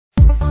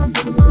Hey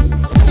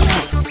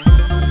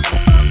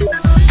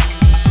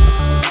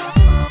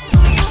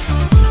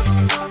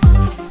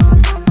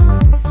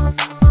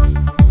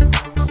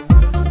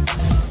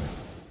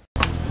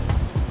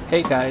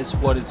guys,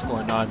 what is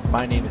going on?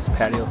 My name is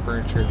Patio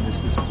Furniture and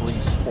this is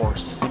Police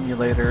Force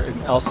Simulator, an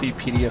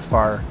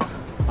LCPDFR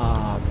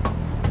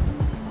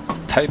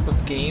type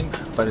of game,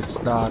 but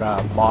it's not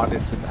a mod,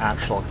 it's an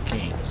actual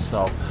game.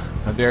 So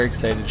I'm very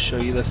excited to show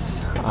you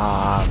this.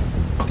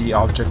 The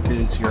object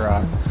is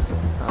you're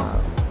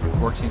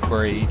working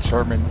for a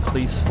German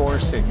police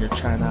force and you're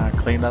trying to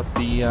clean up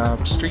the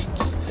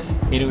streets.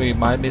 Anyway,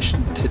 my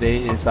mission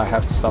today is I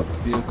have to stop the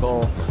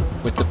vehicle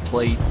with the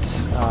plate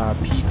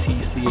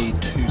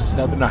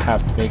PTCA27. I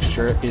have to make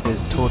sure it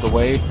is towed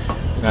away,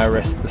 and I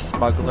arrest the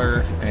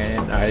smuggler,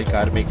 and I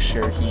got to make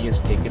sure he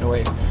is taken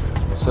away.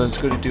 So it's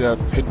going to do a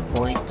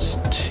pinpoint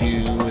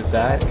to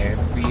that, and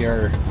we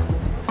are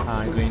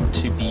going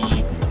to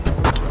be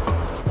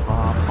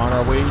on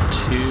our way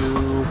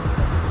to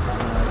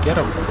get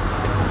him.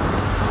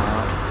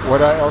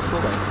 What I also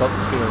like about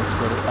this game, I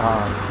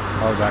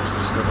was actually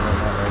just going to run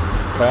that right.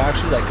 What I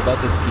actually like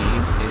about this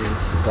game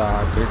is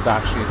there's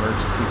actually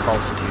emergency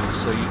calls too.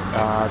 So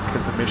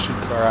because the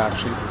missions are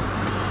actually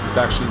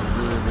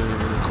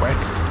really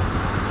quick.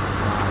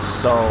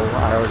 So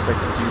I always like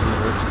to do the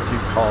emergency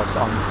calls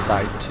on the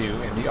side too.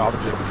 And the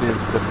object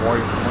is the more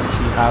points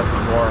you have,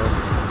 the more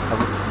of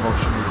a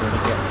promotion you're going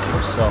to get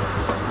to. So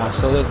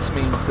that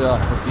means the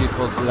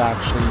vehicle is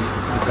actually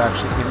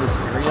in this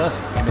area,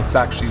 and it's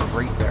actually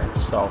right there.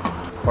 So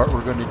what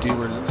we're going to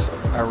do is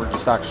we're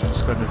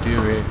just going to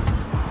do a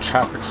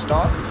traffic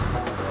stop,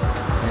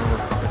 and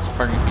it's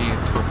turning me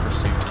into a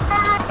pursuit.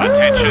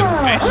 Attention,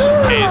 this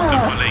is the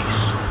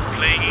police.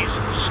 Please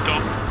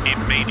stop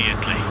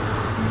immediately.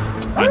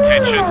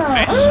 Attention,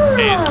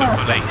 this is the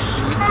police.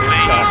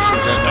 Please stop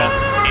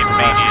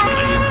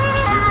immediately.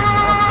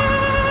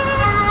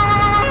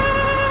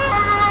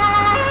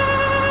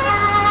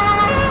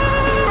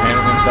 And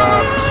when the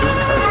pursuit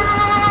car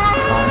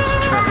is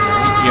turning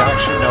right, you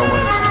actually know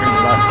when it's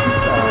turning left and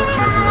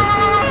turning right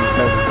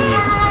because the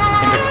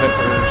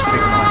indicator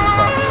signal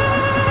itself.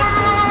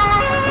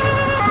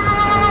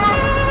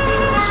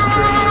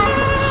 Straight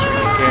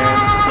again.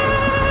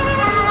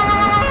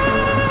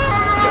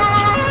 Yep,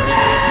 turn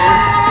right here.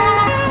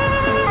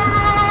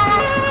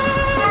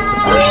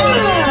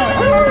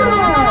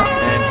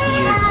 And he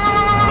is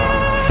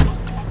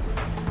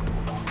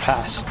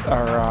past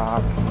or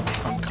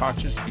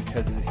unconscious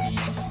because he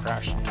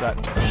crashed into that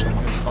bush. I'm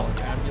going to call an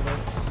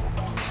ambulance.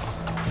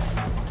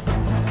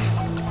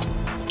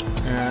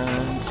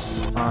 And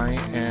I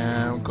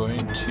am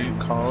going to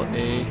call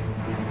a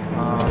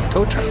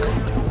tow truck.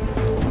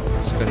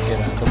 Just going to get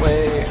out of the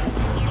way.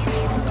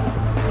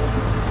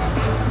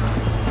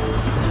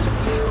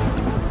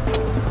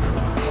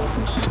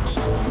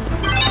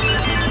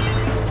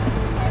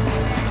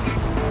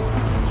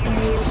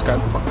 Just got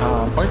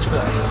points for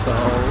that, so a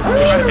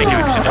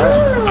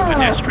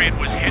pedestrian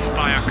was hit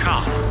by a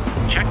car.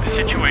 Check the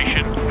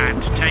situation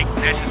and take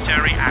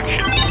necessary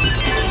action.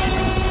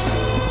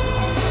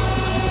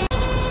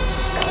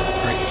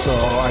 So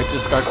I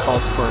just got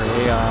called for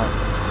a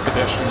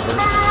pedestrian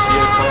versus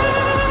vehicle.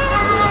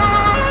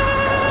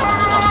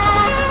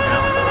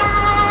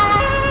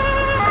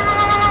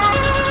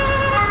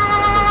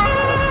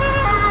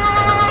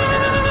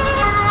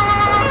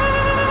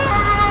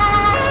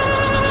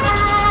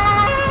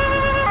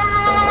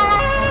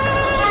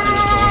 This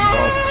vehicle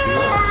involved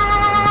too.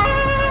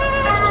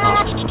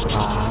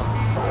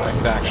 I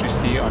can actually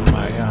see on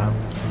my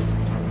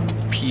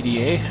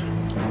PDA.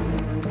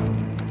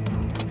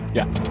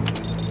 Yeah.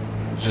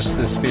 Just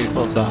this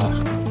vehicle's well,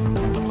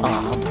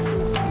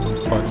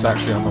 it's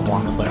actually on the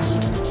wanted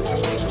list.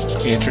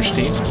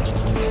 Interesting.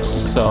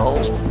 So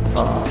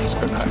I'm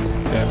just gonna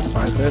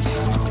identify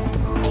this.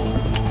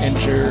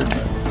 Injured.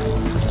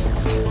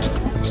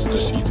 Let's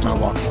just use my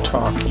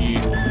walkie-talkie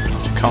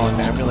to call an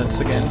ambulance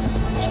again.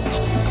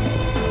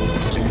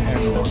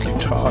 And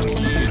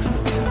walkie-talkie.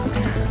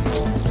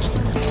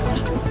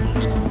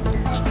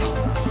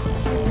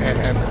 And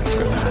I'm just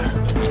gonna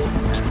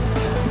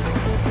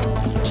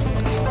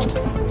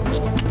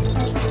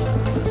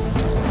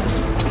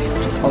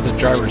the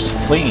driver's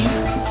fleeing.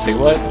 Say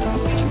what?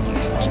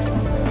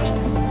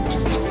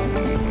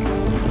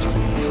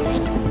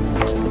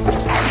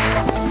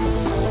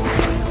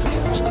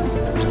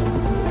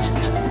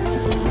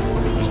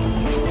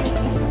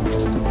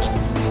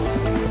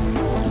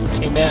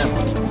 Hey man,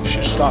 you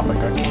should stop. I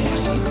got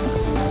candy.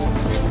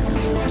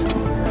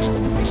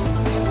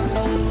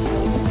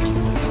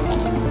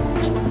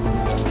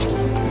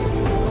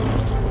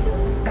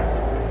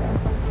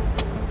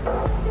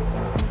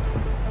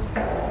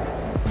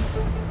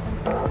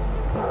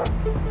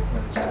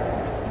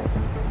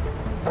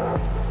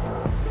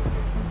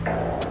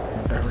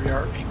 There we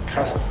are in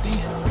custody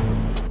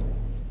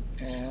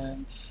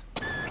and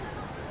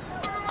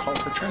call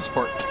for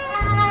transport.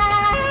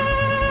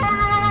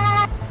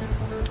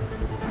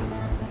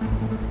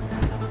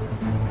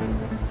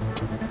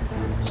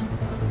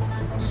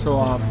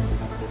 So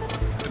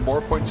the the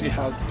more points you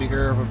have, the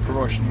bigger of a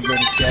promotion you're going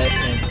to get,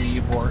 and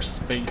the more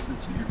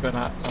spaces you're going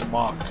to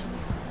unlock.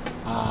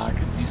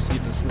 Because you see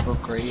this little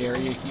gray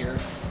area here,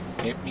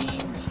 it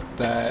means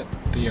that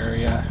the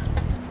area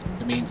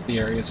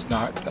is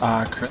not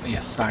currently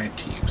assigned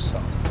to you.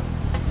 So,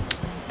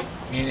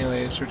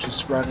 anyways, we're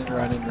just running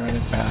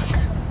back.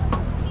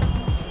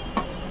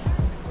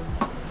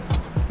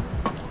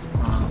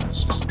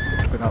 Let's just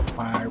open up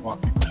my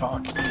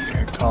walkie-talkie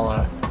and call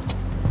a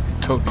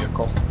tow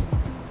vehicle.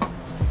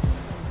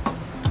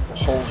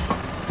 Holy.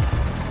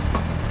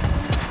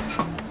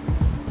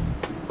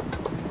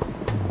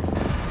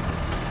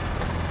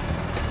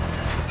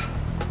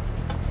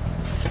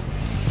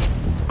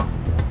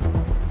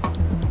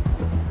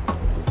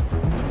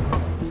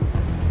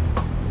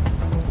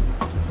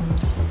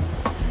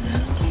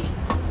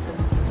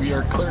 We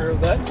are clear of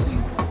that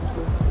scene.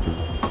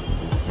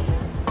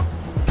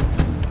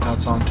 Now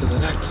it's on to the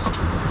next.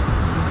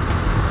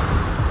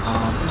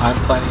 I'm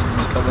planning to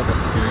make a little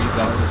series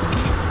out of this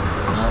game,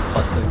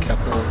 plus a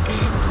couple of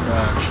games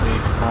actually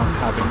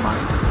have in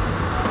mind.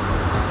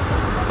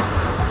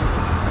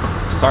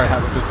 Sorry I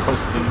haven't been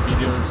posting any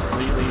videos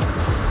lately.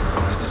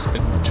 I've just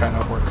been trying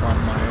to work on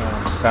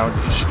my sound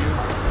issue,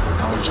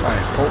 which I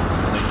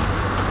hopefully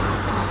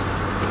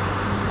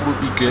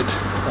will be good.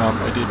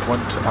 I did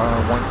one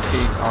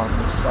take on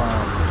this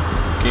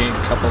game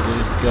a couple of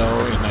days ago,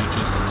 and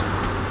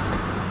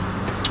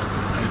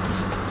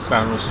the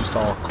sound was just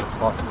all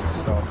kerfuffle.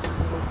 So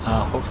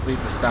hopefully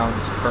the sound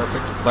is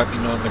perfect. Let me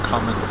know in the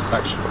comment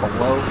section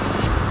below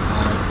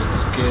if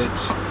it's good,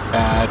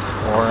 bad,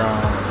 or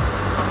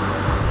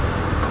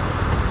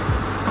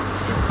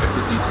if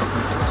it needs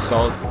improvement.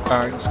 So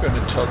I'm just going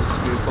to tow this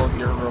vehicle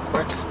here real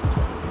quick.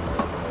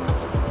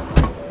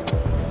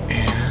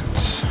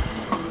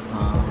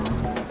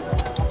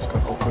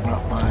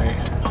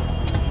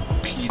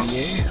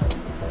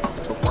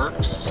 If it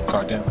works.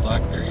 Goddamn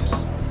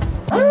blackberries.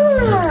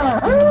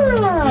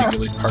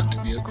 Legally parked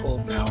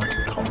vehicle. Now I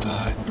can call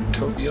that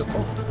tow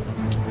vehicle.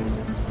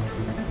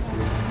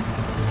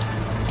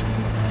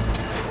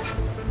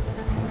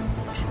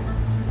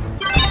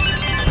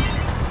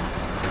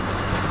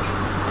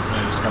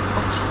 I just got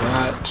points for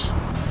that.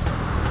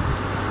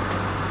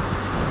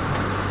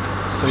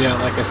 So yeah,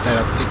 like I said,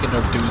 I'm thinking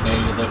of doing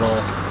a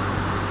little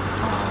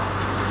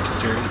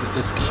series of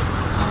this game.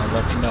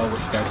 Let me know what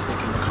you guys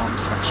think in the comment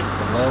section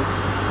below,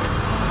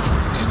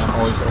 and I'm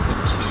always open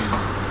to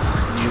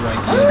new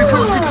ideas.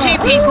 Reports of two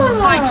people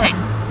fighting.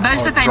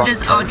 Both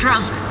offenders are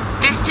drunk.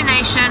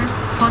 Destination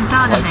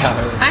Fontana.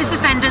 Both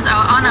offenders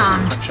are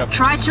unarmed.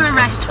 Try to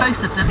arrest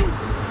both of them.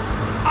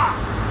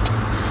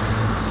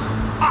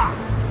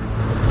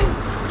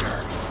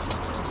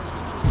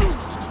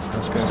 I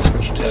was going to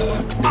switch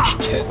to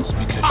bitch tits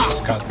because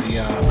she's got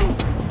the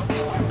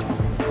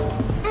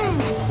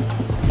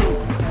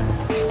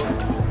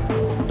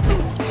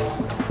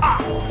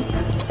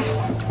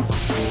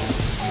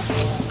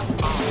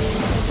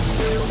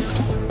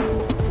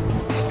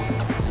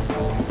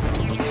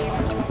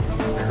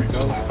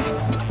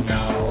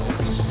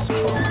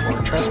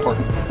transport.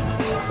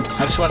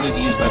 I just wanted to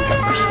use my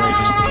pepper spray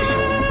just in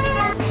case,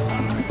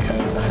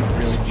 because I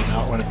really do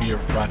not want to be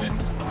running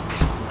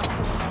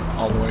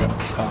all the way up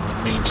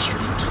Main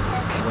Street,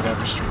 or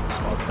whatever street it's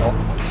called. Oh,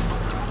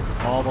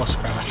 almost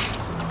crashed.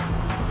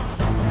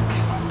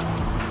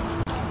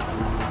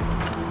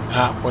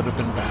 That would have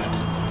been bad.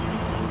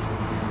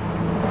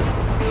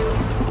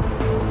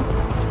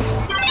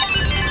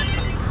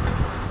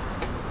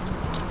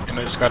 And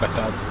I just got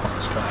 1,000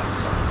 points for that,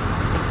 so.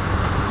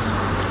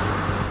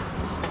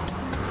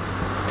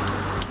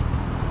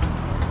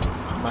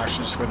 I'm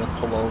actually just going to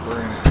pull over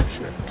and I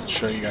can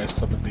show you guys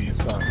some of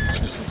these features.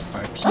 This is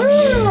my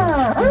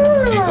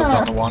PDA. Vehicles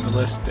on the wanted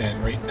list,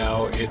 and right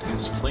now it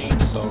is fleeing,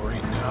 so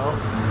right now,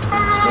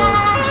 let's go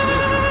to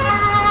pursue.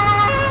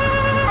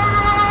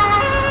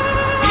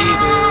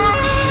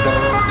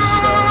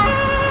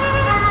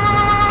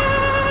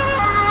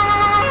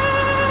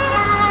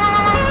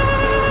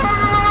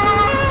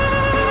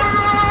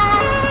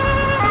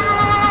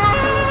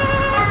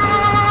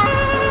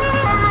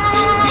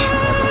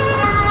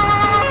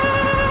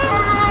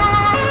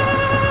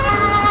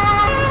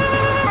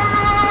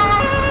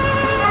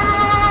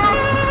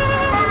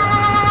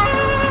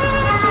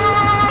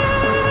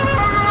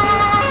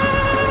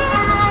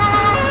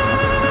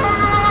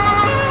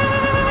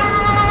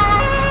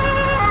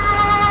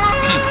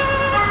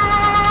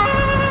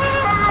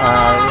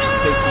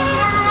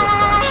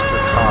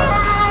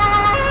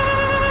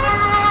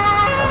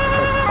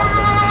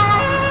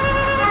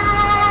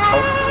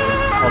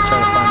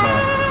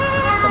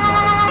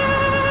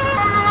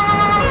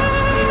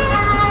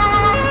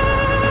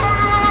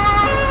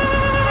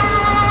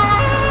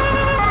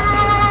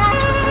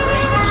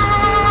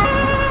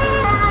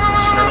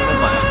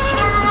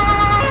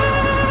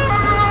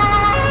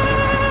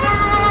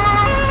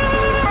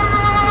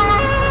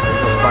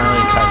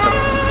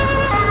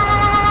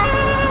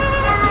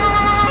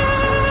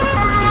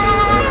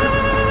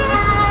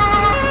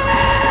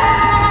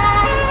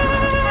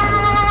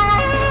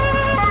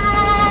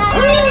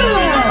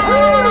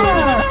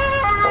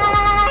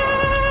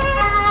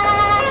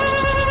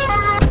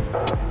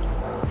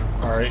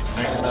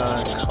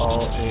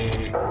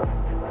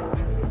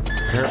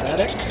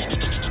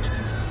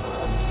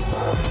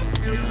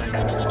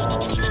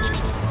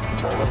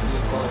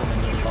 color and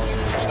a new color.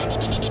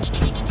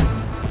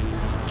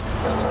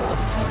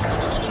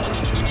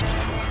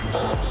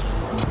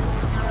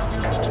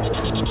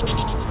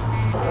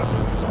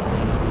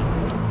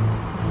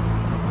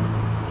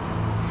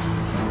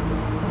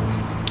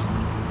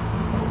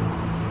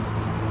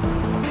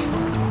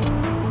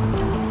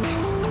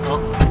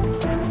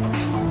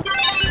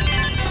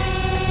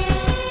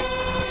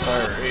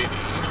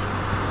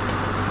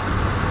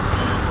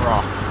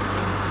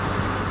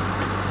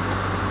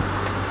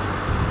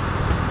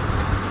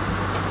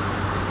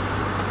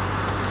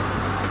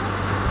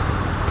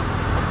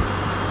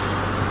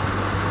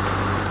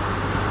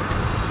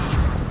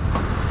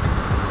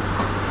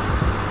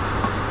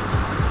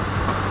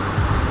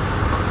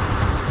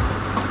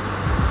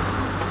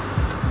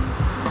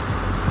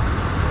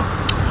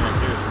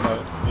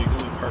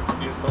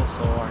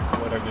 So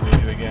what I'm going to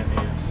do again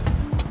is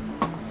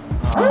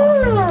call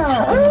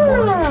for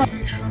a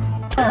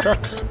tow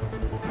truck.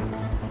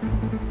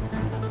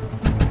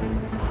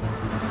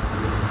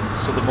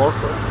 So the more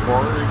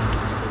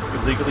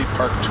illegally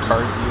parked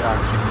cars you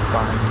actually can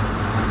find,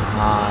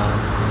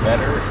 the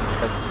better,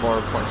 because the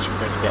more points you're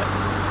going to get.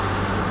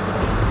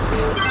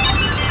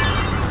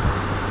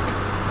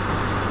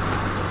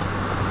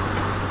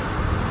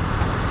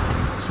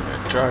 So I'm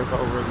going to drive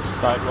over the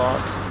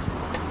sidewalk.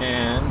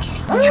 And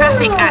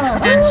traffic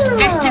accident.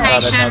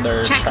 Destination.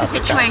 Check the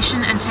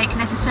situation and take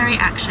necessary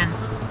action.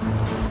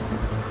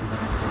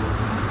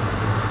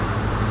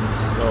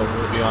 So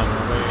we'll be on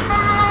our way.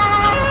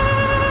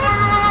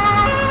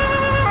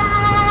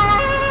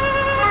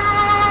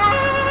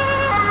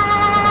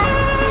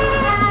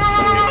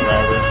 So many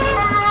drivers.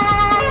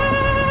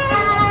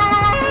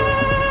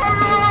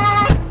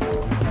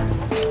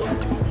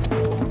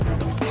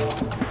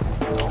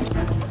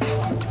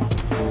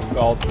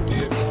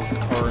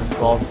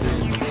 Involved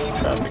in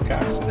traffic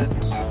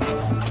accidents. So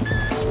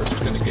we're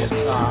just going to get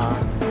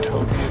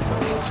tow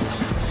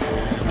vehicles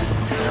and some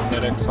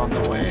paramedics on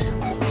the way.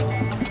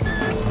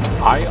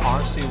 I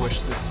honestly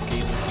wish this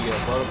game would be a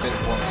little bit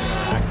more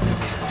interactive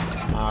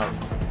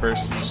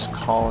versus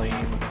calling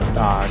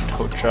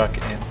tow truck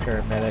and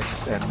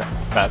paramedics, and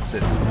that's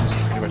it. I'm just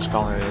pretty much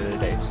calling it a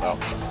day. So.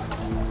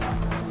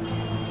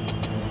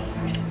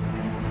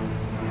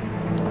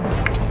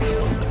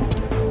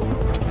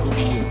 Who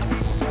be you?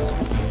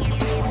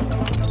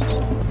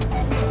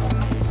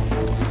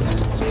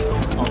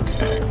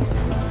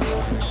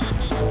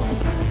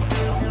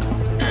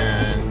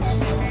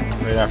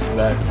 After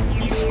that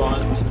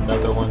despawns,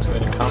 another one's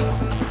going to come.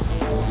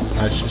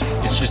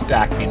 It's just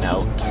acting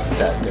out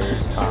that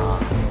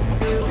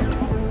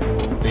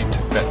they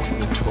took that to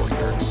the tool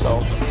yard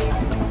itself.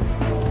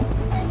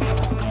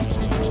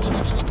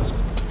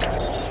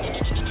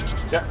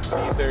 Yeah,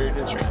 see, there it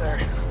is right there.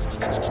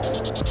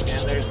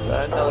 And there's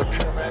another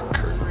paramedic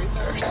crew right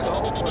there. So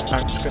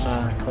I'm just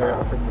gonna clear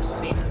out from the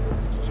scene.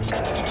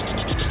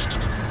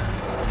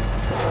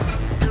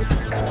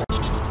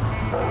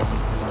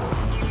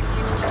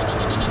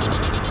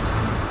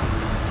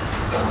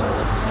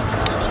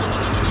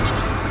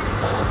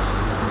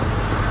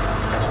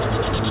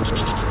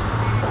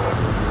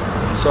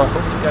 So I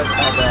hope you guys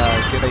have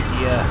a good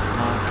idea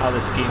on how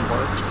this game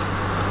works.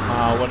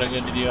 What I'm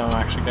going to do, I'm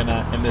actually going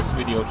to end this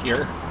video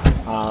here.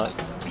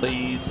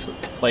 Please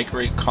like,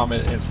 rate,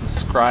 comment, and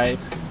subscribe.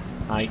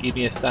 Give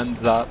me a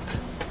thumbs up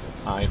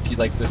if you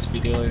like this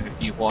video and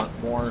if you want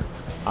more.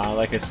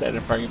 Like I said,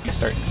 I'm probably going to be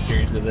starting a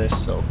series of this,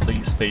 so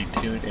please stay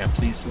tuned and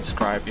please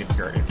subscribe if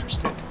you're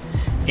interested.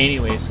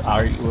 Anyways,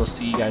 we'll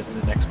see you guys in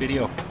the next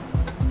video.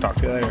 Talk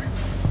to you later.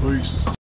 Peace.